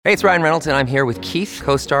Hey, it's Ryan Reynolds, and I'm here with Keith,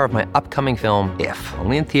 co-star of my upcoming film, If,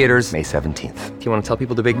 only in theaters May 17th. Do you want to tell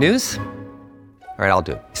people the big news? All right, I'll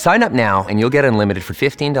do it. Sign up now and you'll get unlimited for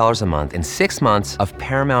 $15 a month and 6 months of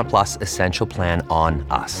Paramount Plus Essential Plan on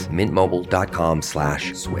us.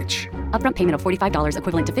 MintMobile.com/switch. Upfront payment of $45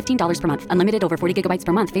 equivalent to $15 per month. Unlimited over 40 gigabytes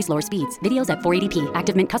per month. Face lower speeds. Videos at 480p.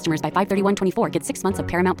 Active Mint customers by 531.24 get 6 months of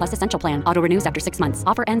Paramount Plus Essential Plan. Auto renews after 6 months.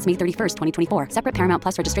 Offer ends May 31st, 2024. Separate Paramount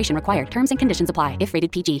Plus registration required. Terms and conditions apply if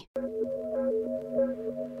rated PG.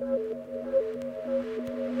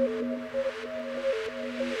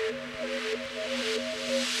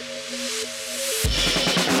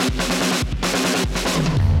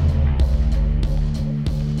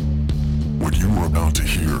 What you are about to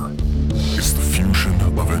hear is the fusion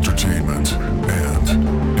of entertainment and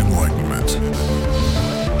enlightenment.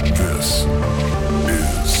 This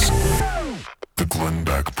is the Glenn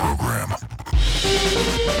Beck Program.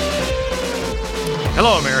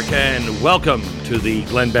 Hello, America, and welcome to the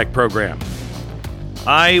Glenn Beck Program.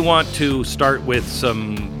 I want to start with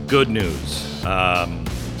some good news, and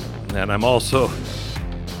I'm also...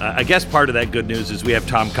 I guess part of that good news is we have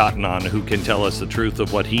Tom Cotton on, who can tell us the truth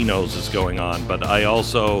of what he knows is going on. But I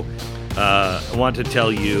also want to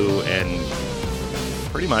tell you and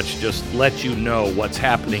pretty much just let you know what's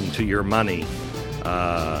happening to your money.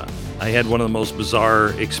 I had one of the most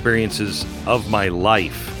bizarre experiences of my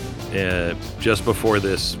life just before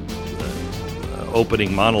this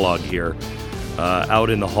opening monologue here out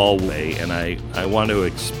in the hallway. And I want to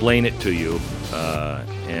explain it to you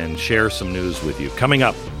and share some news with you. Coming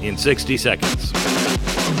up in 60 seconds.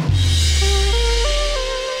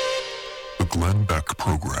 The Glenn Beck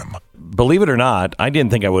Program. Believe it or not, I didn't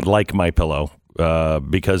think I would like my pillow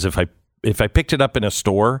because if I picked it up in a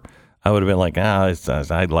store, I would have been like,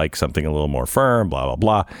 I'd like something a little more firm, blah, blah,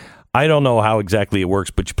 blah. I don't know how exactly it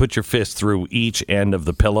works, but you put your fist through each end of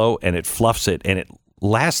the pillow and it fluffs it and it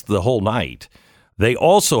lasts the whole night. They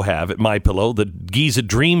also have at MyPillow the Giza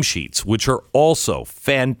Dream Sheets, which are also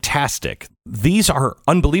fantastic. These are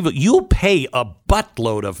unbelievable. You'll pay a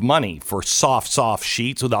buttload of money for soft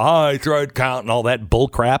sheets with a high thread count and all that bull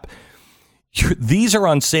crap. These are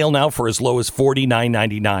on sale now for as low as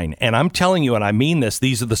 $49.99. And I'm telling you, and I mean this,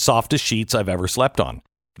 these are the softest sheets I've ever slept on.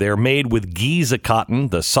 They're made with Giza cotton,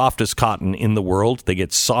 the softest cotton in the world. They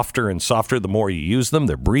get softer and softer the more you use them.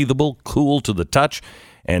 They're breathable, cool to the touch,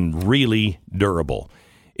 and really durable.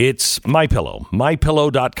 It's MyPillow,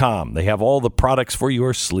 MyPillow.com. They have all the products for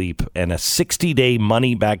your sleep and a 60-day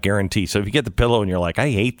money-back guarantee. So if you get the pillow and you're like,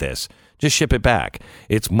 I hate this, just ship it back.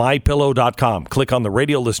 It's MyPillow.com. Click on the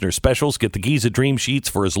radio listener specials. Get the Giza Dream Sheets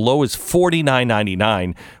for as low as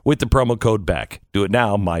 $49.99 with the promo code BECK. Do it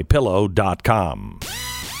now, MyPillow.com.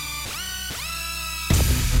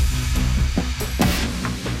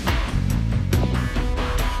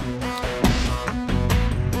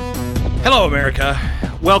 Hello, America.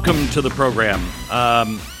 Welcome to the program.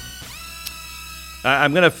 I'm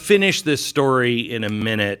going to finish this story in a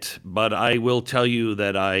minute, but I will tell you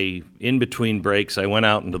that in between breaks, I went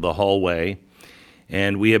out into the hallway,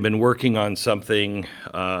 and we have been working on something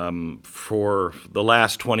for the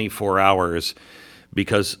last 24 hours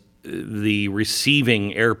because the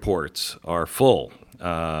receiving airports are full,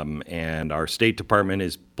 and our State Department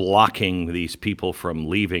is blocking these people from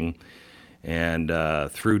leaving. And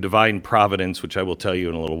through divine providence, which I will tell you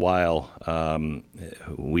in a little while,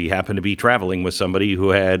 we happen to be traveling with somebody who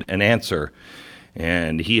had an answer.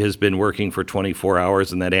 And he has been working for 24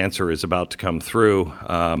 hours, and that answer is about to come through.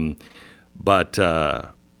 But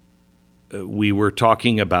we were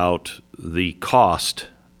talking about the cost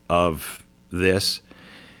of this,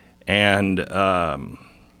 and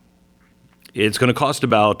it's going to cost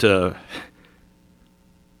about...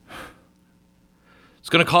 It's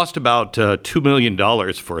going to cost about $2 million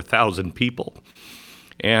for 1,000 people.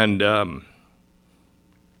 And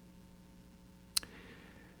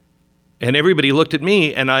everybody looked at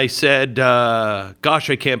me and I said, gosh,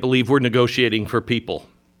 I can't believe we're negotiating for people.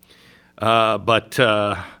 But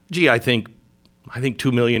I think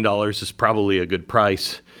 $2 million is probably a good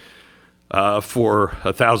price for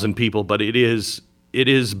 1,000 people. But it is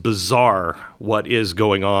bizarre what is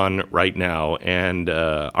going on right now. And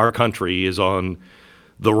our country is on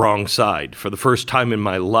the wrong side. For the first time in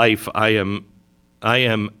my life, I am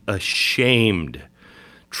ashamed,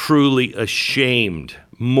 truly ashamed,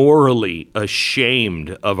 morally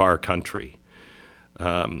ashamed of our country.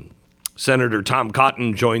 Senator Tom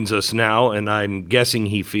Cotton joins us now, and I'm guessing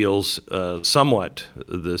he feels somewhat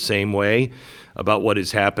the same way about what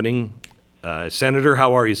is happening. Senator,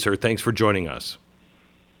 how are you, sir? Thanks for joining us.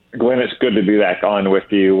 Glenn, it's good to be back on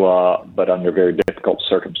with you, but under very difficult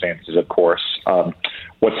circumstances, of course.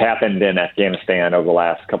 What's happened in Afghanistan over the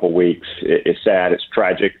last couple of weeks is sad. It's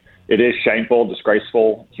tragic. It is shameful,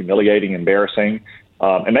 disgraceful, humiliating, embarrassing.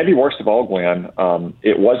 And maybe worst of all, Glenn,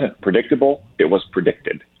 it wasn't predictable. It was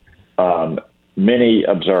predicted. Many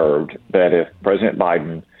observed that if President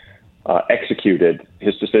Biden executed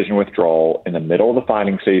his decision withdrawal in the middle of the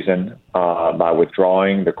fighting season by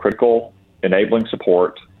withdrawing the critical enabling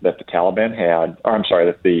support that the Taliban had, or I'm sorry,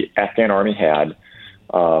 that the Afghan army had,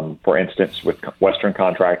 for instance, with Western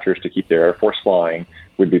contractors to keep their Air Force flying,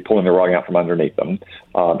 would be pulling the rug out from underneath them.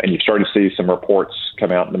 And you've started to see some reports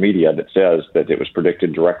come out in the media that says that it was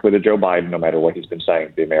predicted directly to Joe Biden, no matter what he's been saying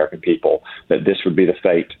to the American people, that this would be the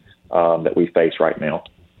fate that we face right now.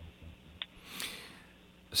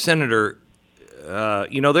 Senator,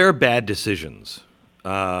 there are bad decisions,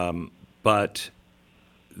 but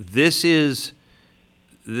this is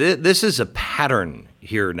a pattern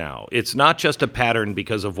here now. It's not just a pattern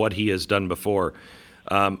because of what he has done before.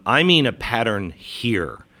 I mean a pattern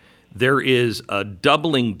here. There is a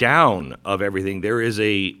doubling down of everything. There is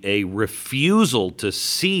a refusal to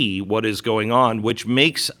see what is going on, which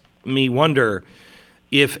makes me wonder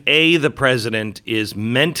if A, the president is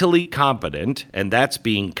mentally competent, and that's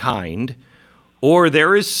being kind, or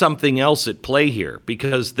there is something else at play here,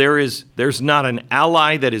 because there's not an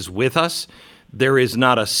ally that is with us. There is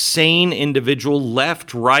not a sane individual,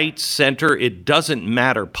 left, right, center. It doesn't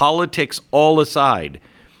matter. Politics all aside,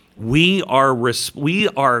 there's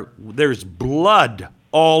blood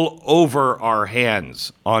all over our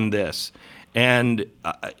hands on this. And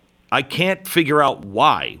I can't figure out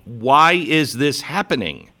why. Why is this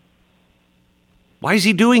happening? Why is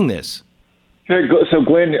he doing this? So,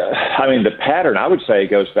 Glenn, I mean, the pattern, I would say,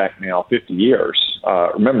 goes back now 50 years.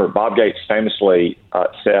 Remember, Bob Gates famously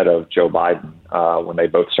said of Joe Biden when they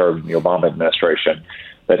both served in the Obama administration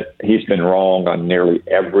that he's been wrong on nearly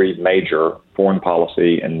every major foreign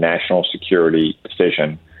policy and national security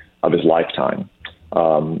decision of his lifetime.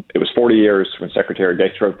 It was 40 years when Secretary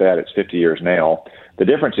Gates wrote that. It's 50 years now. The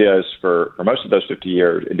difference is for most of those 50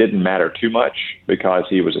 years, it didn't matter too much because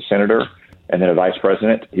he was a senator and then a vice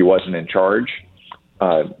president. He wasn't in charge,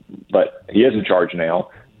 but he is in charge now.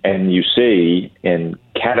 And you see in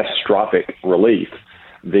catastrophic relief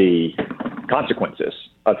the consequences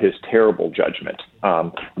of his terrible judgment.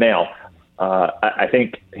 I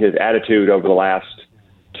think his attitude over the last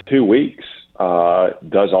 2 weeks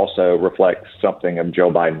does also reflect something of Joe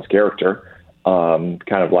Biden's character, kind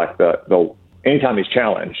of like the anytime he's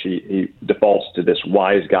challenged, he defaults to this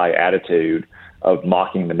wise guy attitude of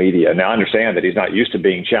mocking the media. Now, I understand that he's not used to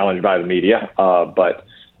being challenged by the media, but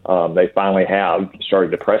they finally have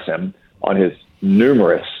started to press him on his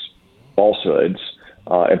numerous falsehoods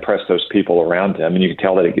and press those people around him. And you can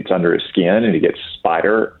tell that it gets under his skin and he gets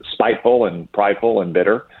spiteful and prideful and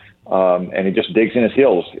bitter. And he just digs in his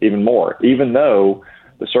heels even more, even though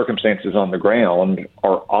the circumstances on the ground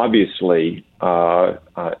are obviously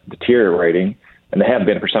deteriorating, and they have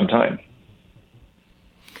been for some time.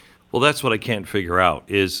 Well, that's what I can't figure out.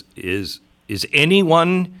 Is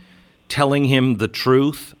anyone telling him the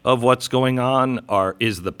truth of what's going on? Or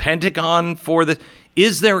is the Pentagon for this?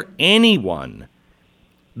 Is there anyone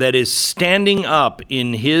that is standing up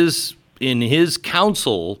in his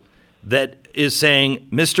council that is saying,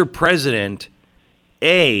 Mr. President,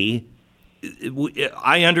 I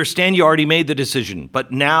understand you already made the decision,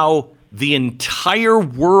 but now the entire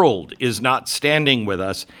world is not standing with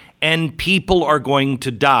us and people are going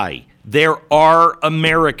to die. There are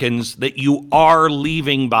Americans that you are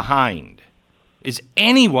leaving behind. Is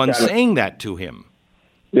anyone saying that to him?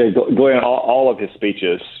 Yeah, Glenn, all of his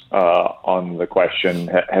speeches on the question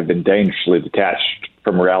have been dangerously detached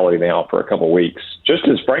from reality now for a couple of weeks. Just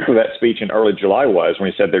as frankly that speech in early July was,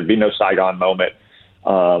 when he said there'd be no Saigon moment,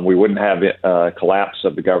 we wouldn't have a collapse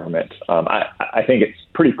of the government. I think it's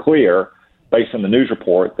pretty clear, based on the news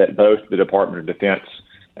report, that both the Department of Defense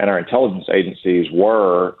and our intelligence agencies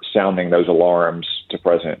were sounding those alarms to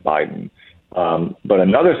President Biden. But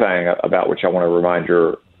another thing about which I want to remind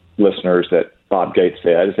your listeners that Bob Gates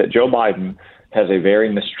said is that Joe Biden has a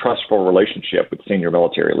very mistrustful relationship with senior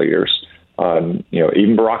military leaders.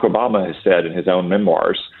 Even Barack Obama has said in his own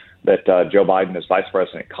memoirs that Joe Biden, as vice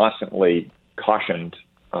president, constantly cautioned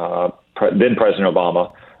then President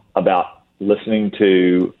Obama about listening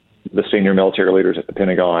to the senior military leaders at the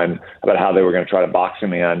Pentagon about how they were going to try to box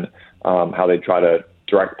him in, how they'd try to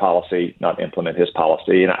direct policy, not implement his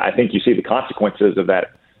policy. And I think you see the consequences of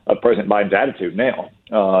that, of President Biden's attitude now,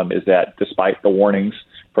 is that despite the warnings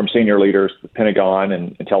from senior leaders, the Pentagon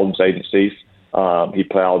and intelligence agencies, he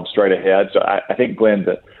plowed straight ahead. So I think, Glenn,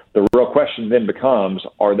 The real question then becomes,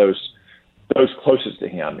 are those closest to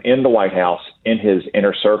him in the White House, in his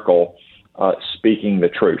inner circle, speaking the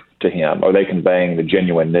truth to him? Are they conveying the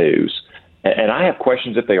genuine news? And I have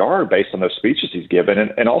questions if they are, based on those speeches he's given.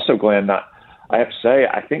 And also, Glenn, I have to say,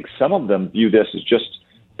 I think some of them view this as just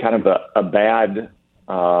kind of a bad,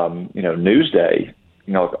 news day.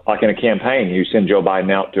 Like in a campaign, you send Joe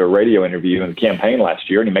Biden out to a radio interview in the campaign last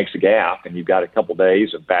year, and he makes a gaffe, and you've got a couple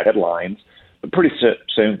days of bad headlines. But pretty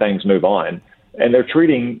soon things move on. And they're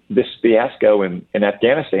treating this fiasco in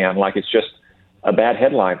Afghanistan like it's just a bad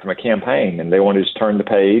headline from a campaign, and they want to just turn the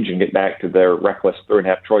page and get back to their reckless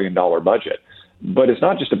 $3.5 trillion budget. But it's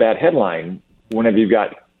not just a bad headline whenever you've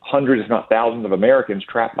got hundreds, if not thousands, of Americans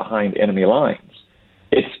trapped behind enemy lines.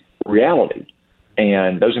 It's reality.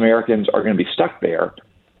 And those Americans are going to be stuck there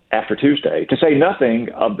after Tuesday, to say nothing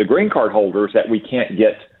of the green card holders that we can't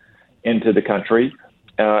get into the country,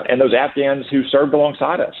 and those Afghans who served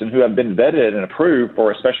alongside us and who have been vetted and approved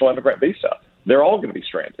for a special immigrant visa. They're all going to be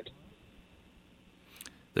stranded.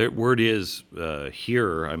 The word is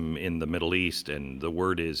here, I'm in the Middle East, and the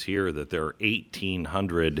word is here that there are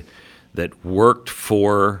 1,800 that worked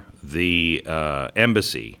for the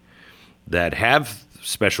embassy that have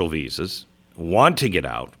special visas, want to get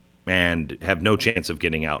out, and have no chance of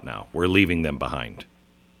getting out now. We're leaving them behind.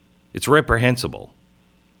 It's reprehensible.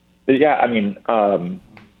 Yeah, I mean,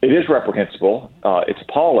 it is reprehensible. It's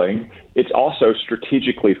appalling. It's also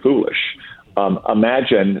strategically foolish.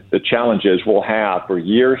 Imagine the challenges we'll have for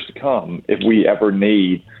years to come if we ever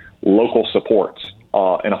need local support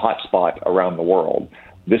in a hot spot around the world.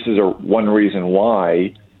 This is one reason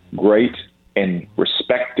why great and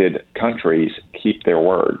respected countries keep their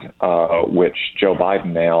word, which Joe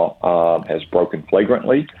Biden now has broken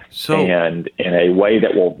flagrantly, and in a way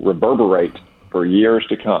that will reverberate for years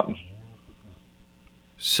to come.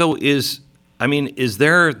 So there's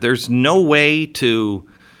no way to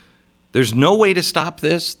stop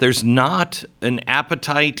this? There's not an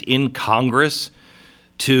appetite in Congress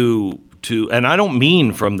to, and I don't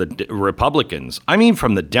mean from the Republicans, I mean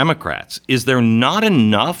from the Democrats. Is there not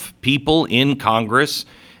enough people in Congress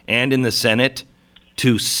and in the Senate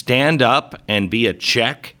to stand up and be a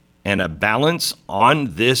check and a balance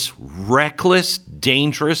on this reckless,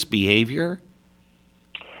 dangerous behavior?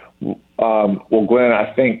 Well, Glenn,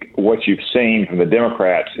 I think what you've seen from the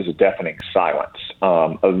Democrats is a deafening silence.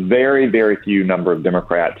 A very, very few number of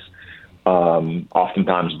Democrats,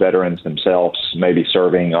 oftentimes veterans themselves, maybe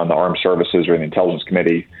serving on the Armed Services or the Intelligence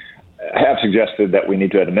Committee, have suggested that we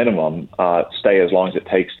need to, at a minimum, stay as long as it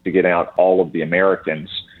takes to get out all of the Americans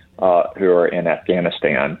who are in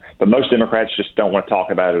Afghanistan. But most Democrats just don't want to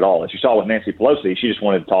talk about it at all. As you saw with Nancy Pelosi, she just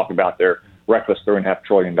wanted to talk about their reckless $3.5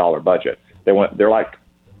 trillion budget. They're like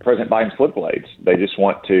President Biden's flip blades. They just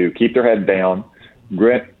want to keep their head down,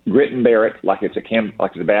 grit and bear it like it's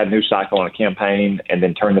a bad news cycle on a campaign, and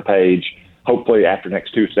then turn the page. Hopefully, after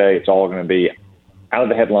next Tuesday, it's all going to be out of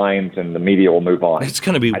the headlines, and the media will move on. It's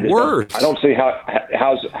going to be worse. I don't see how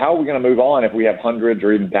are we going to move on if we have hundreds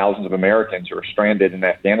or even thousands of Americans who are stranded in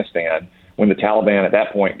Afghanistan when the Taliban at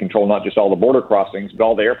that point control not just all the border crossings, but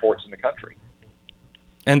all the airports in the country.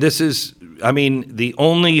 And this is, the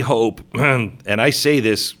only hope, and I say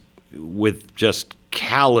this with just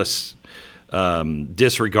callous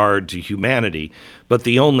disregard to humanity, but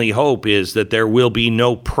the only hope is that there will be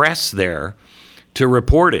no press there to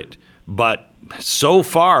report it. But so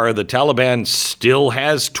far, the Taliban still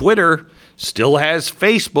has Twitter, still has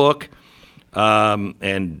Facebook,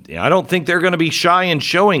 and I don't think they're going to be shy in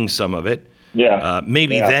showing some of it.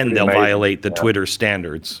 Maybe then they'll violate the Twitter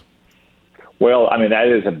standards. Well, that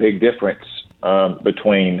is a big difference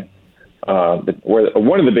between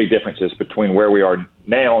one of the big differences between where we are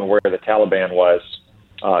now and where the Taliban was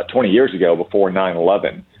 20 years ago before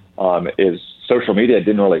 9/11 is social media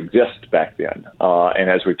didn't really exist back then.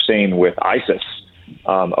 And as we've seen with ISIS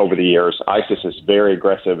over the years, ISIS is very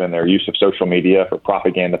aggressive in their use of social media for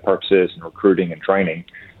propaganda purposes and recruiting and training.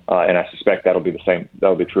 And I suspect that'll be the same.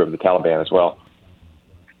 That'll be true of the Taliban as well.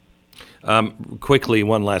 Quickly,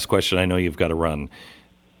 one last question. I know you've got to run.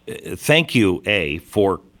 Thank you,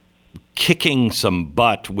 for kicking some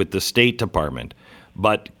butt with the State Department.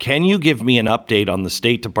 But can you give me an update on the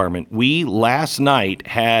State Department? We last night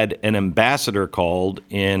had an ambassador called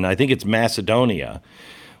in, I think it's Macedonia.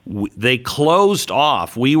 They closed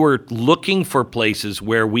off. We were looking for places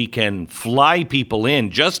where we can fly people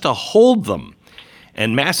in just to hold them.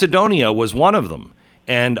 And Macedonia was one of them.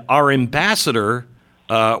 And our ambassador,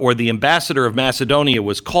 or the ambassador of Macedonia,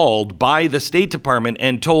 was called by the State Department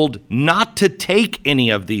and told not to take any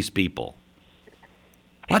of these people.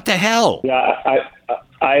 What the hell? Yeah,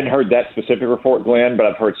 I hadn't heard that specific report, Glenn, but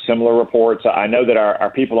I've heard similar reports. I know that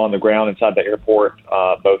our people on the ground inside the airport,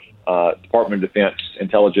 both Department of Defense,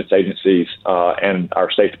 intelligence agencies, and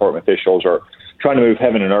our State Department officials are trying to move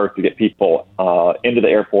heaven and earth to get people into the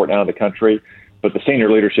airport and out of the country. But the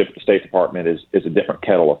senior leadership at the State Department is a different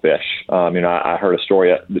kettle of fish. I heard a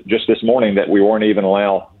story just this morning that we weren't even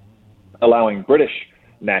allowing British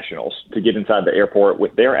nationals to get inside the airport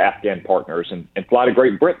with their Afghan partners and fly to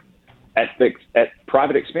Great Britain at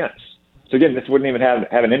private expense. So again, this wouldn't even have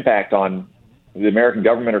an impact on the American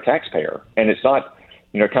government or taxpayer. And it's not,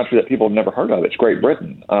 a country that people have never heard of. It's Great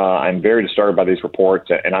Britain. I'm very disturbed by these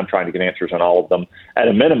reports, and I'm trying to get answers on all of them. At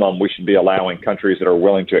a minimum, we should be allowing countries that are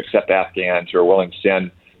willing to accept Afghans, who are willing to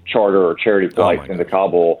send charter or charity flights into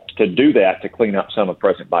Kabul, to do that, to clean up some of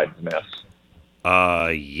President Biden's mess.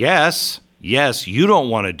 Yes, you don't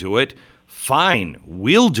want to do it. Fine,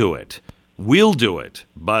 we'll do it.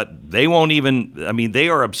 But they won't even, they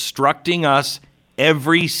are obstructing us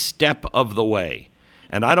every step of the way.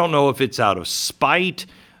 And I don't know if it's out of spite,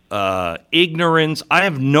 ignorance. I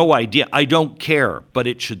have no idea. I don't care, but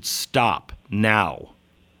it should stop now.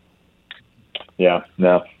 Yeah,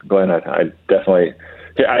 no, Glenn, I definitely,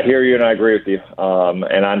 I hear you and I agree with you.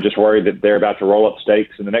 And I'm just worried that they're about to roll up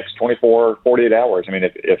stakes in the next 24, 48 hours.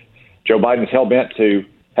 If Joe Biden's hell-bent to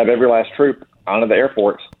have every last troop onto the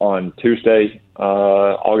airport on Tuesday,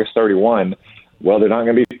 August 31, well, they're not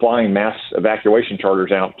going to be flying mass evacuation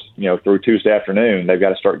charters out, through Tuesday afternoon. They've got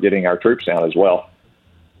to start getting our troops out as well.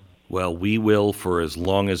 Well, we will for as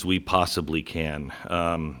long as we possibly can.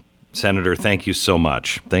 Senator, thank you so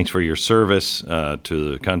much. Thanks for your service to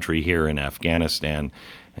the country here in Afghanistan,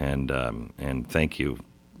 and thank you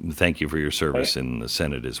for your service in the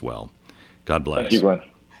Senate as well. God bless. Thank you, Glenn.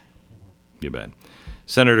 You bet.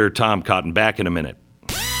 Senator Tom Cotton, back in a minute.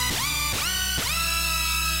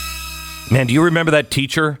 Man, do you remember that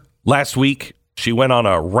teacher last week? She went on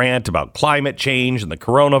a rant about climate change and the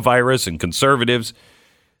coronavirus and conservatives,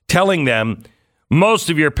 telling them, most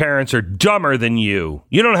of your parents are dumber than you.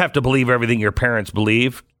 You don't have to believe everything your parents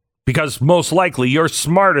believe because most likely you're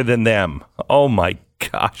smarter than them. Oh, my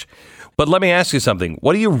gosh. But let me ask you something.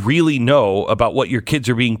 What do you really know about what your kids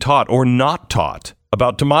are being taught or not taught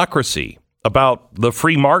about democracy, about the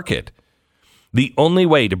free market? The only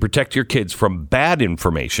way to protect your kids from bad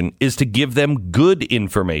information is to give them good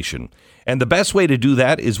information. And the best way to do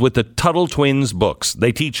that is with the Tuttle Twins books.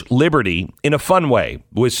 They teach liberty in a fun way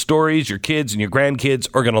with stories your kids and your grandkids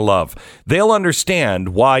are going to love. They'll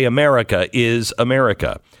understand why America is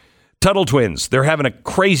America. Tuttle Twins, they're having a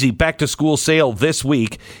crazy back-to-school sale this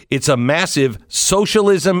week. It's a massive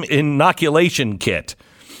socialism inoculation kit.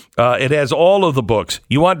 It has all of the books.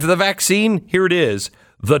 You want the vaccine? Here it is.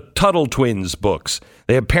 The Tuttle Twins books.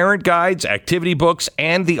 They have parent guides, activity books,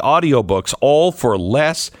 and the audio books, all for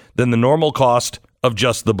less than the normal cost of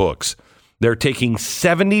just the books. They're taking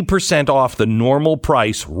 70% off the normal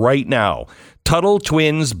price right now.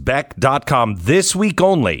 TuttleTwinsBeck.com this week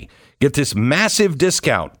only. Get this massive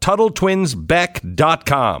discount.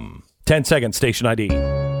 TuttleTwinsBeck.com. 10 seconds, station ID.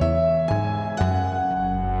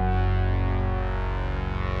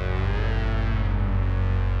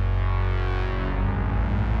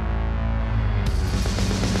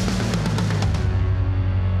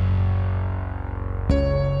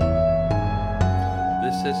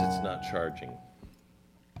 Charging.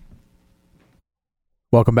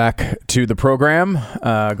 Welcome back to the program.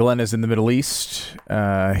 Glenn is in the Middle East.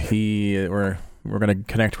 We're going to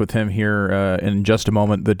connect with him here in just a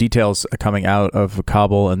moment. The details coming out of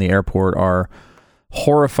Kabul and the airport are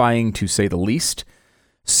horrifying, to say the least.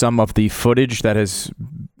 Some of the footage that is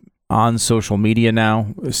on social media now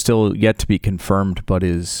is still yet to be confirmed, but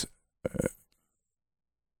is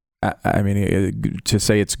to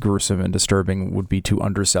say it's gruesome and disturbing would be to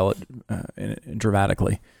undersell it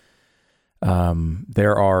dramatically.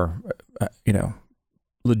 There are,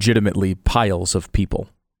 legitimately piles of people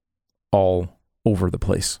all over the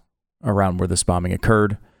place around where this bombing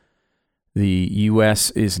occurred. The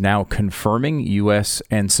U.S. is now confirming U.S.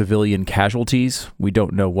 and civilian casualties. We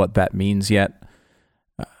don't know what that means yet.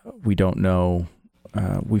 We don't know.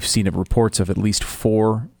 We've seen reports of at least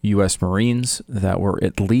 4 U.S. Marines that were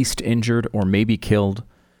at least injured or maybe killed.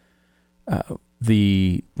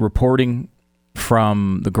 The reporting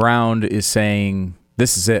from the ground is saying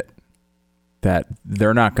this is it, that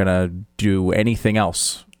they're not going to do anything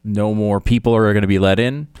else. No more people are going to be let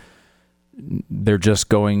in. They're just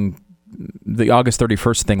going... The August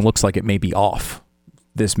 31st thing looks like it may be off.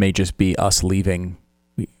 This may just be us leaving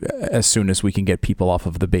as soon as we can get people off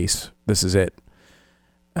of the base. This is it.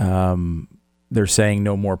 They're saying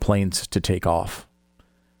no more planes to take off.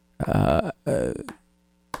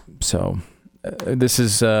 So this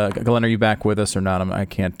is Glenn. Are you back with us or not? I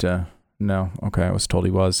can't. No. Okay, I was told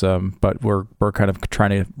he was. But we're kind of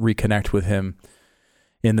trying to reconnect with him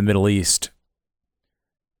in the Middle East.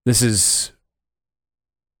 This is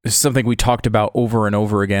something we talked about over and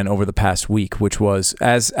over again over the past week, which was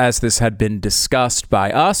as this had been discussed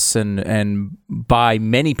by us and by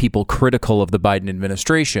many people critical of the Biden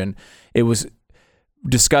administration, it was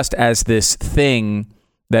discussed as this thing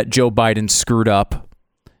that Joe Biden screwed up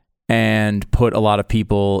and put a lot of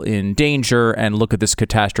people in danger, and look at this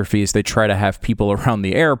catastrophe as they try to have people around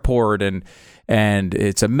the airport and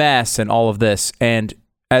it's a mess and all of this. And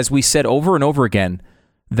as we said over and over again,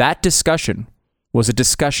 that discussion was a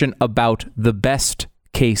discussion about the best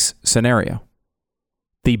case scenario.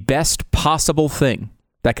 The best possible thing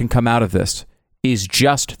that can come out of this is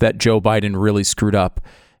just that Joe Biden really screwed up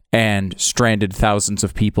and stranded thousands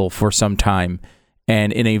of people for some time.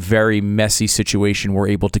 And in a very messy situation, we're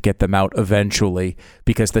able to get them out eventually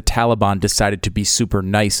because the Taliban decided to be super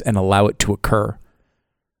nice and allow it to occur.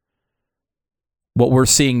 What we're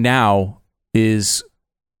seeing now is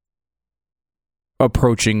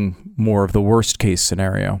approaching more of the worst case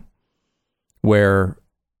scenario, where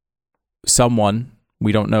someone,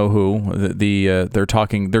 we don't know who, they're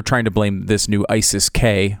trying to blame this new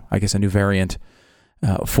ISIS-K, I guess a new variant,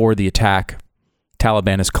 for the attack.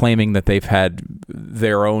 Taliban is claiming that they've had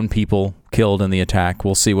their own people killed in the attack.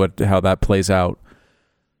 We'll see how that plays out.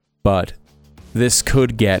 But this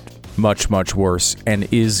could get much, much worse, and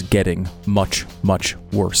is getting much, much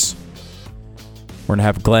worse. We're going to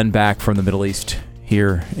have Glenn back from the Middle East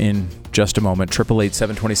here in just a moment.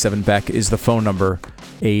 888-727-BECK is the phone number.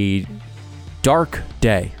 A dark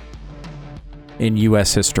day in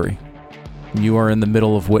U.S. history. You are in the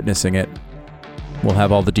middle of witnessing it. We'll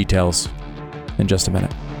have all the details in just a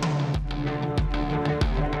minute.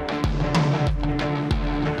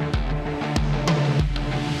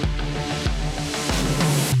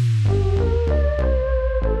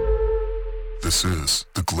 This is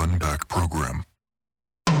the Glenn Beck Program.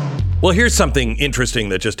 Well, here's something interesting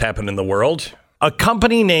that just happened in the world. A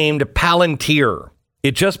company named Palantir.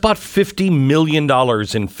 It just bought $50 million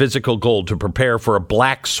in physical gold to prepare for a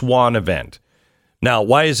black swan event. Now,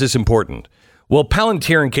 why is this important? Well,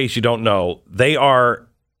 Palantir, in case you don't know, they are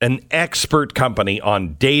an expert company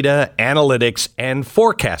on data, analytics, and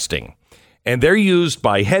forecasting. And they're used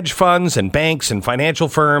by hedge funds and banks and financial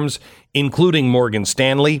firms, including Morgan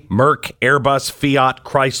Stanley, Merck, Airbus, Fiat,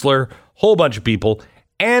 Chrysler, whole bunch of people.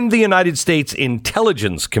 And the United States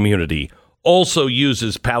intelligence community also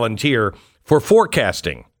uses Palantir for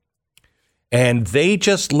forecasting. And they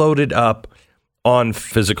just loaded up on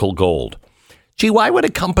physical gold. Gee, why would a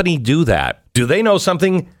company do that? Do they know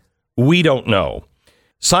something we don't know?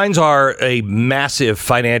 Signs are a massive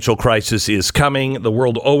financial crisis is coming. The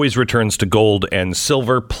world always returns to gold and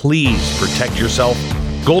silver. Please protect yourself.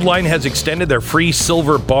 Goldline has extended their free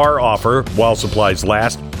silver bar offer while supplies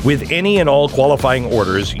last. With any and all qualifying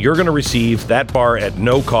orders, you're going to receive that bar at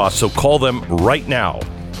no cost. So call them right now.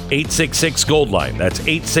 866-GOLDLINE. That's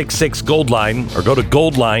 866-GOLDLINE, or go to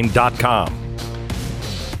goldline.com.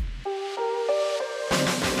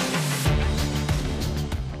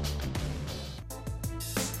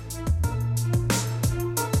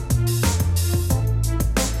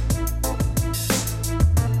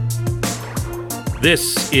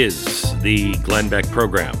 This is the Glenn Beck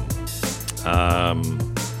Program. I'm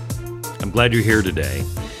glad you're here today.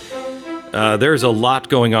 There's a lot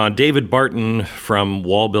going on. David Barton from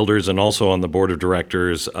Wall Builders and also on the board of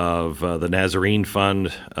directors of the Nazarene Fund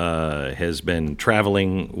has been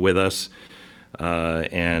traveling with us.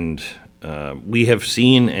 And we have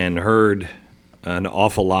seen and heard an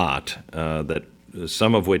awful lot, that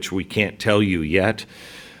some of which we can't tell you yet.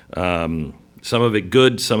 Some of it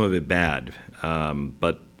good, some of it bad.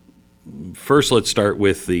 But first, let's start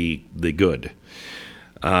with the good.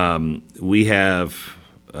 We have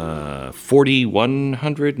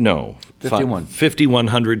 4,100? No.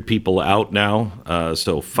 5,100 people out now.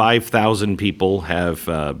 So 5,000 people have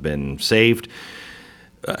been saved.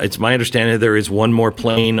 It's my understanding there is one more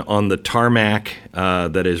plane on the tarmac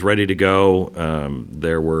that is ready to go.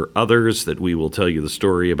 There were others that we will tell you the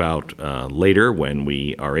story about later when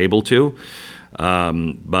we are able to.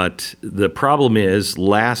 But the problem is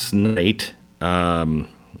last night, it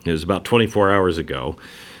was about 24 hours ago,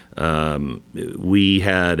 we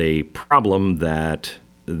had a problem that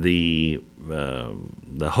the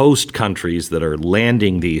host countries that are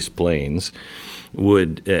landing these planes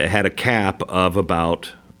had a cap of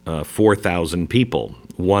about 4,000 people,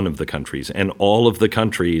 one of the countries. And all of the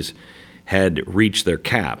countries had reached their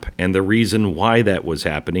cap. And the reason why that was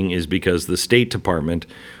happening is because the State Department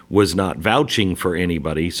was not vouching for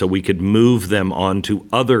anybody, so we could move them on to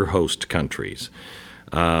other host countries.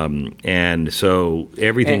 And so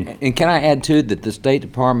everything. And can I add, too, that the State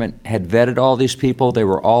Department had vetted all these people. They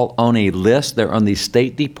were all on a list. They're on the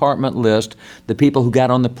State Department list. The people who got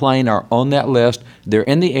on the plane are on that list. They're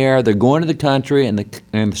in the air. They're going to the country, and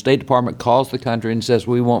the State Department calls the country and says,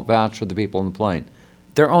 we won't vouch for the people on the plane.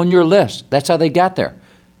 They're on your list. That's how they got there.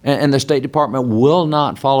 And the State Department will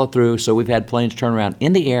not follow through, so we've had planes turn around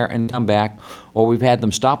in the air and come back, or we've had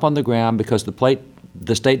them stop on the ground because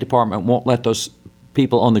the State Department won't let those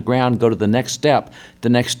people on the ground go to the next step, the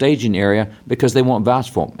next staging area, because they won't vouch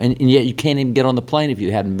for them. And yet you can't even get on the plane if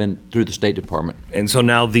you hadn't been through the State Department. And so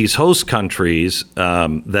now these host countries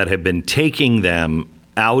that have been taking them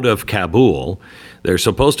out of Kabul, they're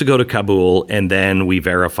supposed to go to Kabul, and then we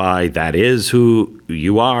verify that is who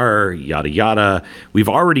you are, yada, yada. We've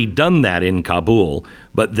already done that in Kabul,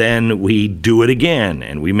 but then we do it again,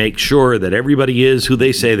 and we make sure that everybody is who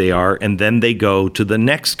they say they are, and then they go to the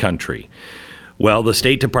next country. Well, the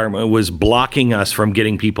State Department was blocking us from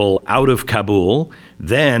getting people out of Kabul.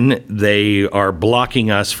 Then they are blocking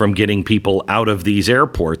us from getting people out of these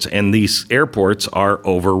airports, and these airports are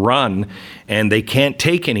overrun, and they can't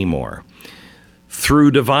take anymore.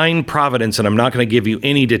 Through divine providence, and I'm not going to give you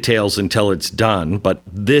any details until it's done, but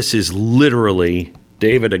this is literally,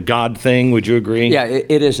 David, a God thing. Would you agree? Yeah,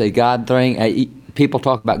 it is a God thing. People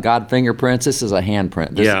talk about God fingerprints. This is a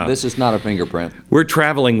handprint. This is not a fingerprint. We're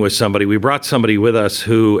traveling with somebody. We brought somebody with us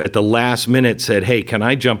who at the last minute said, hey, can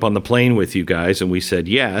I jump on the plane with you guys? And we said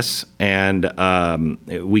yes. And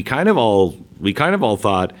we kind of all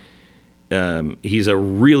thought he's a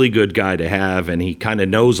really good guy to have, and he kind of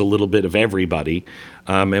knows a little bit of everybody.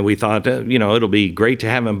 And we thought, it'll be great to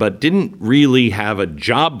have him, but didn't really have a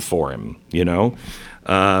job for him,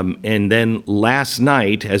 And then last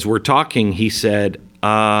night, as we're talking, he said,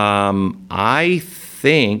 I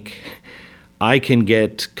think I can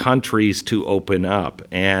get countries to open up,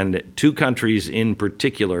 and 2 countries in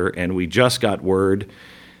particular, and we just got word.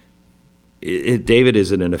 David,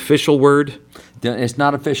 is it an official word? It's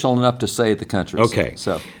not official enough to say the countries. Okay.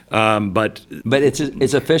 So, but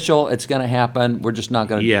it's official. It's going to happen. We're just not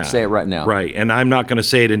going to say it right now. Right, and I'm not going to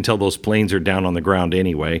say it until those planes are down on the ground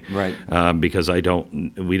anyway. Right. Because we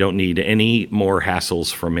don't need any more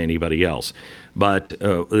hassles from anybody else. But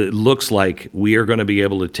it looks like we are going to be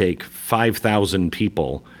able to take 5,000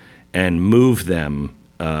 people and move them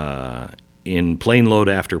in plane load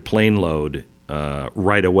after plane load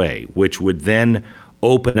right away, which would then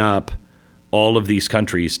open up all of these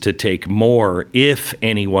countries to take more if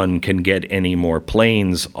anyone can get any more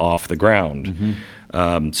planes off the ground.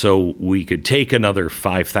 Mm-hmm. So we could take another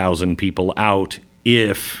 5,000 people out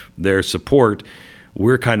if their support.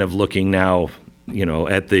 We're kind of looking now,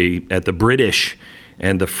 at the British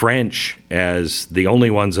and the French as the only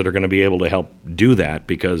ones that are going to be able to help do that,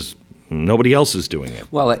 because nobody else is doing it.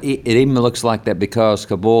 Well, it even looks like that because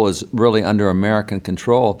Kabul is really under American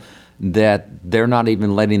control, that they're not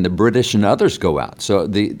even letting the British and others go out.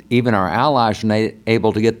 So even our allies are not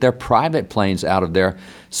able to get their private planes out of there.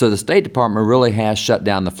 So the State Department really has shut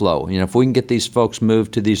down the flow. If we can get these folks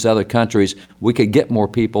moved to these other countries, we could get more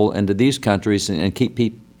people into these countries and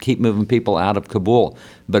keep moving people out of Kabul.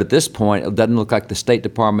 But at this point, it doesn't look like the State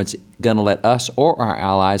Department's going to let us or our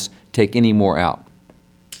allies take any more out.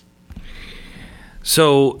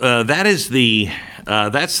 So that's the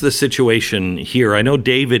situation here. I know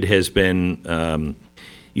David has been,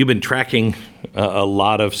 you've been tracking a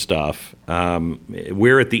lot of stuff.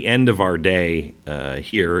 We're at the end of our day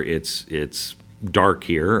here. It's dark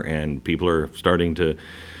here, and people are starting to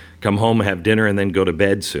come home, have dinner, and then go to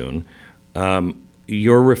bed soon.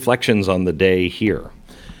 Your reflections on the day here?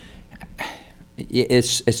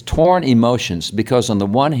 It's torn emotions, because on the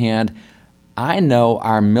one hand, I know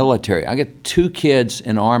our military. I get 2 kids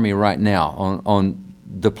in Army right now on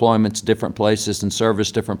deployments, different places, and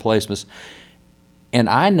service, different places. And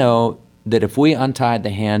I know that if we untied the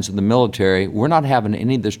hands of the military, we're not having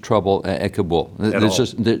any of this trouble at Kabul.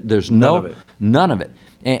 There's none of it.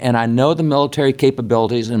 And I know the military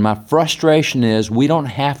capabilities, and my frustration is we don't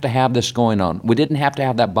have to have this going on. We didn't have to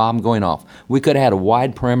have that bomb going off. We could have had a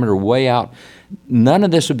wide perimeter way out. None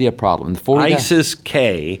of this would be a problem.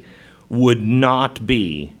 ISIS-K would not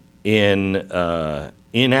be in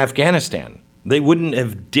Afghanistan. They wouldn't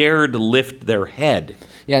have dared lift their head.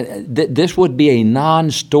 Yeah, this would be a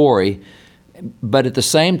non-story, but at the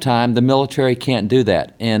same time, the military can't do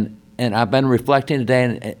that. And I've been reflecting today,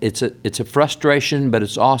 and it's a frustration, but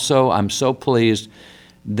it's also, I'm so pleased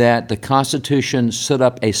that the Constitution set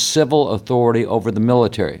up a civil authority over the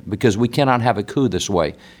military, because we cannot have a coup this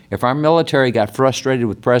way. If our military got frustrated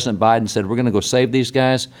with President Biden and said, we're going to go save these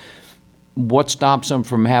guys, what stops them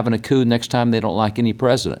from having a coup next time they don't like any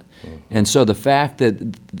president? And so the fact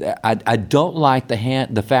that I don't like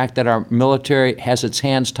the fact that our military has its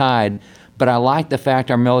hands tied, but I like the fact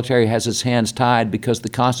our military has its hands tied because the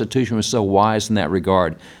Constitution was so wise in that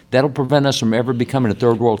regard. That'll prevent us from ever becoming a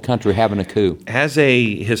third world country having a coup. As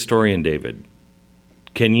a historian, David,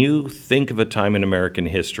 can you think of a time in American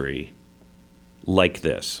history like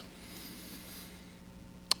this?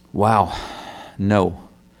 Wow, no.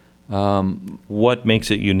 What makes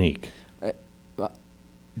it unique?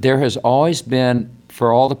 There has always been,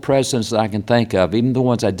 for all the presidents that I can think of, even the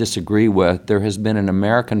ones I disagree with, there has been an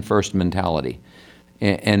American first mentality.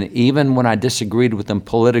 And even when I disagreed with them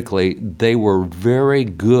politically, they were very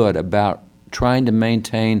good about trying to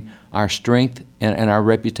maintain our strength and our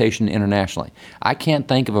reputation internationally. I can't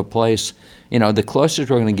think of a place, the closest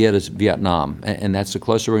we're going to get is Vietnam, and that's the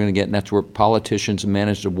closest we're going to get, and that's where politicians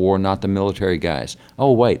manage the war, not the military guys.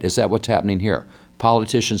 Oh, wait, is that what's happening here?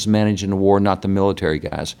 Politicians managing the war, not the military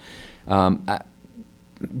guys.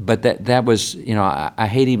 But that was, I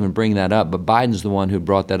hate even bringing that up, but Biden's the one who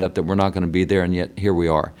brought that up, that we're not going to be there, and yet here we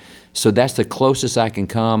are. So that's the closest I can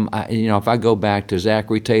come. If I go back to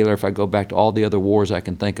Zachary Taylor, if I go back to all the other wars I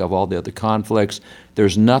can think of, all the other conflicts,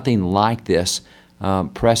 there's nothing like this,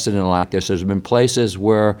 precedent like this. There's been places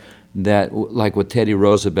where that, like with Teddy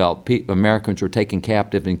Roosevelt, Americans were taken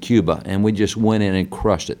captive in Cuba, and we just went in and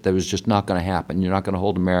crushed it. That was just not going to happen. You're not going to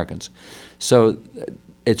hold Americans. So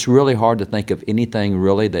it's really hard to think of anything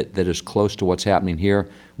really that is close to what's happening here,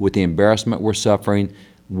 with the embarrassment we're suffering,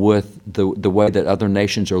 with the way that other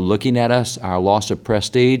nations are looking at us, our loss of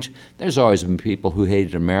prestige. There's always been people who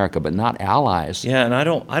hated America, but not allies. Yeah, and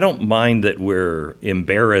I don't mind that we're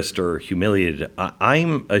embarrassed or humiliated.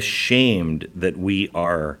 I'm ashamed that we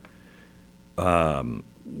are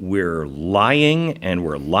we're lying, and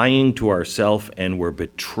we're lying to ourselves, and we're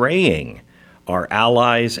betraying our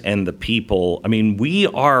allies and the people. I mean, we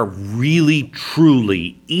are really,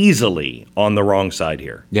 truly, easily on the wrong side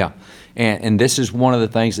here. Yeah, and this is one of the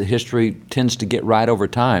things that history tends to get right over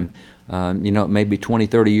time. It may be 20,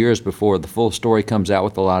 30 years before the full story comes out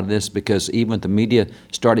with a lot of this, because even with the media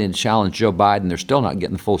starting to challenge Joe Biden, they're still not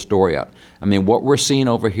getting the full story out. I mean, what we're seeing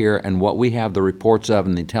over here and what we have the reports of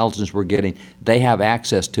and the intelligence we're getting, they have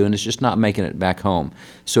access to, and it's just not making it back home.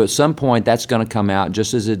 So at some point, that's going to come out,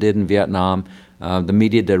 just as it did in Vietnam. The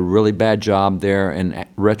media did a really bad job there. In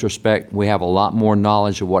retrospect, we have a lot more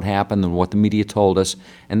knowledge of what happened than what the media told us,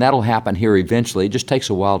 and that'll happen here eventually. It just takes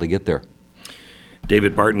a while to get there.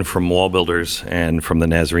 David Barton from Wall Builders and from the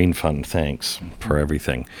Nazarene Fund, thanks for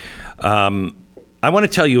everything. I want to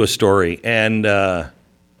tell you a story, and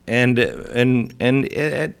it's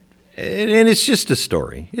just a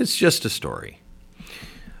story. It's just a story.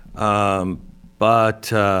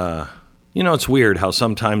 But it's weird how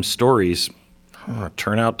sometimes stories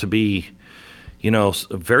turn out to be,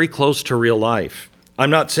 very close to real life.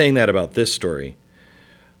 I'm not saying that about this story.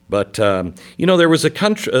 But there was a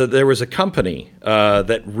company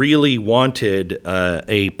that really wanted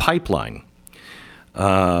a pipeline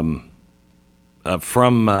from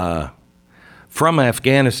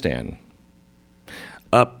Afghanistan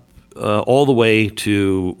up all the way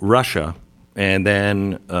to Russia, and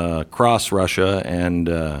then across Russia and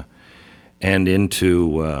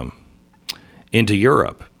into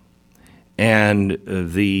Europe. And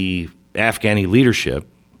the Afghani leadership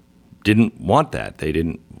didn't want that. They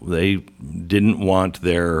didn't want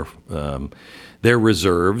their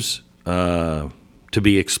reserves to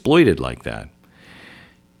be exploited like that.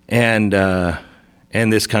 And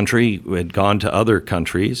this country had gone to other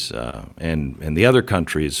countries, and the other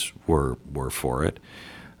countries were for it.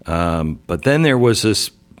 But then there was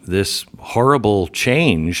this horrible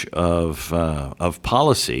change of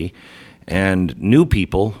policy, and new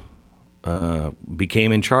people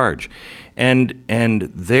became in charge, and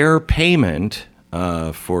their payment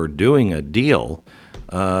for doing a deal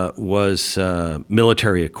was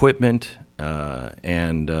military equipment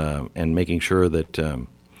and making sure that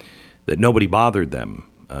nobody bothered them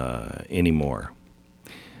anymore.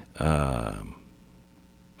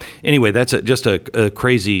 Anyway, that's just a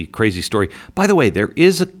crazy story. By the way, there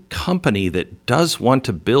is a company that does want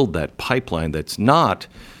to build that pipeline. That's not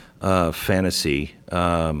fantasy.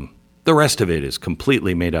 The rest of it is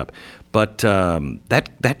completely made up. But that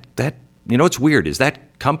what's weird is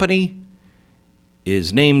that company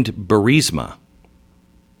is named Burisma.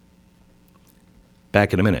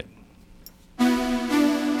 Back in a minute.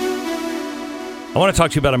 I want to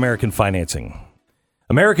talk to you about American financing.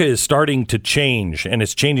 America is starting to change, and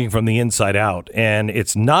it's changing from the inside out, and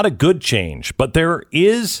it's not a good change. But there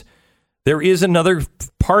is another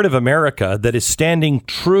part of America that is standing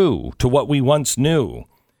true to what we once knew.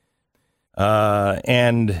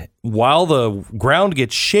 And while the ground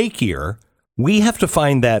gets shakier, we have to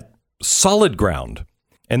find that solid ground.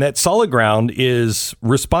 And that solid ground is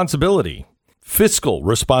responsibility, fiscal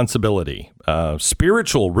responsibility,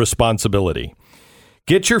 spiritual responsibility.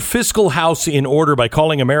 Get your fiscal house in order by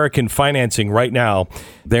calling American Financing right now.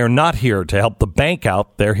 They're not here to help the bank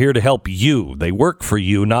out. They're here to help you. They work for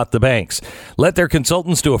you, not the banks. Let their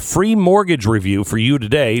consultants do a free mortgage review for you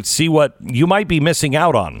today. See what you might be missing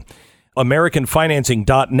out on.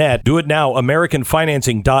 AmericanFinancing.net. Do it now.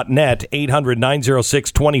 AmericanFinancing.net.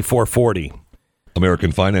 800-906-2440.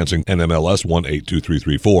 American Financing, NMLS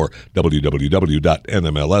 182334,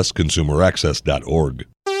 www.nmlsconsumeraccess.org.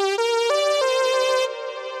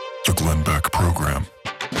 The Glenn Beck Program.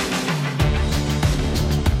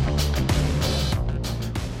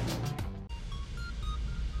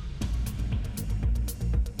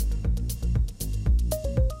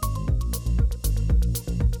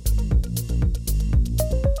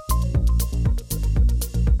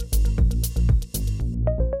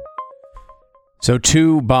 So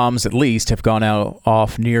 2 bombs at least have gone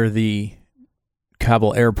off near the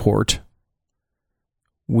Kabul airport.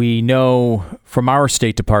 We know from our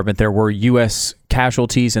State Department there were U.S.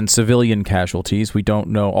 casualties and civilian casualties. We don't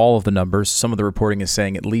know all of the numbers. Some of the reporting is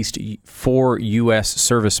saying at least 4 U.S.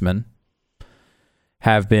 servicemen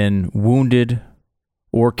have been wounded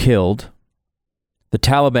or killed. The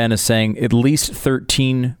Taliban is saying at least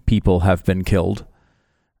 13 people have been killed.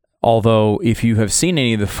 Although, if you have seen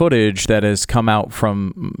any of the footage that has come out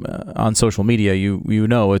from on social media, you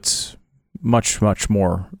know it's much, much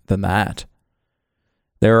more than that.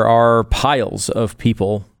 There are piles of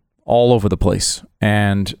people all over the place,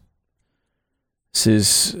 and this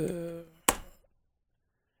is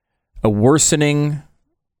a worsening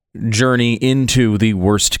journey into the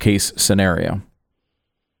worst case scenario.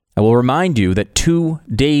 I will remind you that 2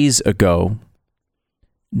 days ago,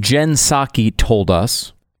 Jen Psaki told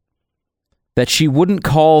us that she wouldn't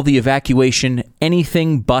call the evacuation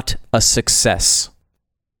anything but a success.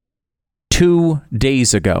 2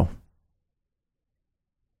 days ago.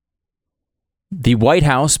 The White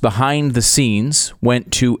House, behind the scenes, went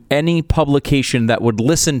to any publication that would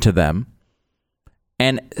listen to them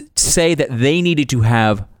and say that they needed to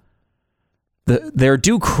have their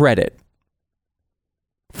due credit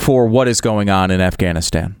for what is going on in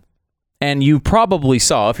Afghanistan. And you probably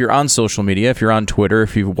saw, if you're on social media, if you're on Twitter,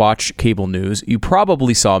 if you watch cable news, you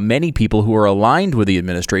probably saw many people who are aligned with the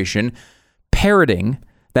administration parroting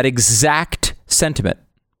that exact sentiment.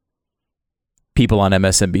 People on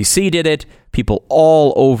MSNBC did it. People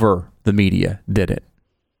all over the media did it.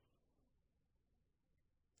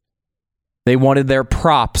 They wanted their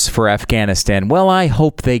props for Afghanistan. Well, I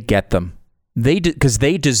hope they get them. Because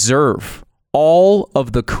they deserve all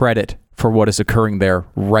of the credit for what is occurring there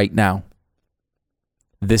right now.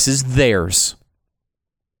 This is theirs.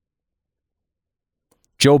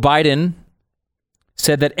 Joe Biden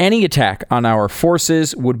said that any attack on our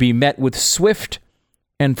forces would be met with swift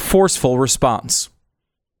and forceful response.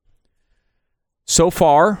 So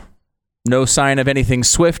far, no sign of anything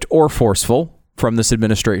swift or forceful from this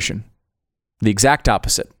administration. The exact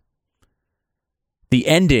opposite. The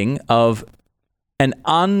ending of an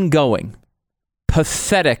ongoing,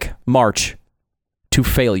 pathetic march to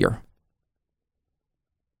failure.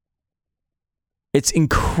 It's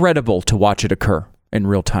incredible to watch it occur in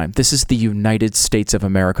real time. This is the United States of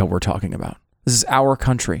America we're talking about. This is our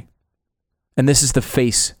country. And this is the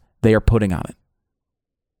face they are putting on it.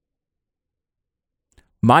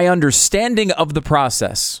 My understanding of the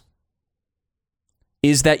process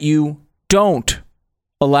is that you don't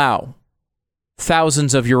allow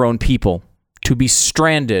thousands of your own people to be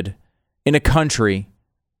stranded in a country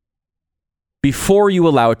before you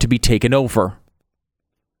allow it to be taken over.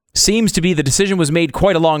 Seems to be the decision was made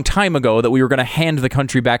quite a long time ago that we were going to hand the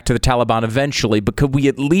country back to the Taliban eventually, but could we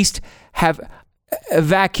at least have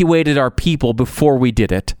evacuated our people before we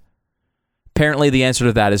did it? Apparently the answer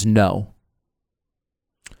to that is no.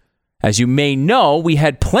 As you may know, we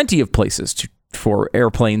had plenty of places for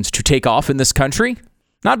airplanes to take off in this country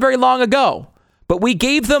not very long ago, but we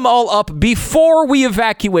gave them all up before we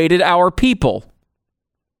evacuated our people.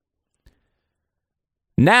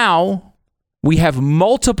 Now, we have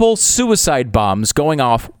multiple suicide bombs going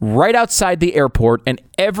off right outside the airport, and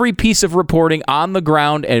every piece of reporting on the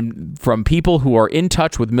ground and from people who are in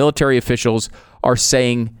touch with military officials are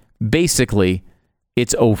saying basically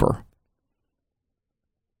it's over.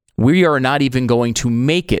 We are not even going to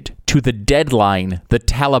make it to the deadline the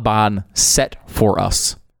Taliban set for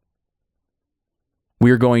us.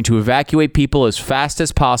 We are going to evacuate people as fast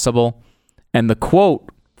as possible. And the quote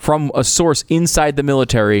from a source inside the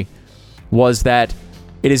military was that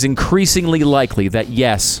it is increasingly likely that,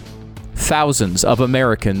 yes, thousands of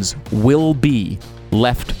Americans will be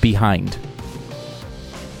left behind.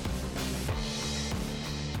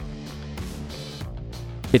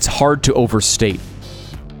 It's hard to overstate.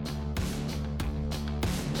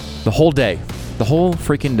 The whole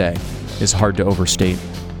freaking day is hard to overstate.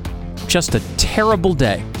 Just a terrible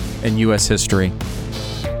day in U.S. history.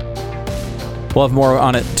 We'll have more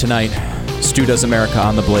on it tonight. Stu Does America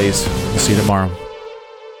on the Blaze. We'll see you tomorrow.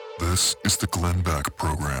 This is the Glenn Beck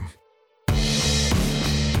Program.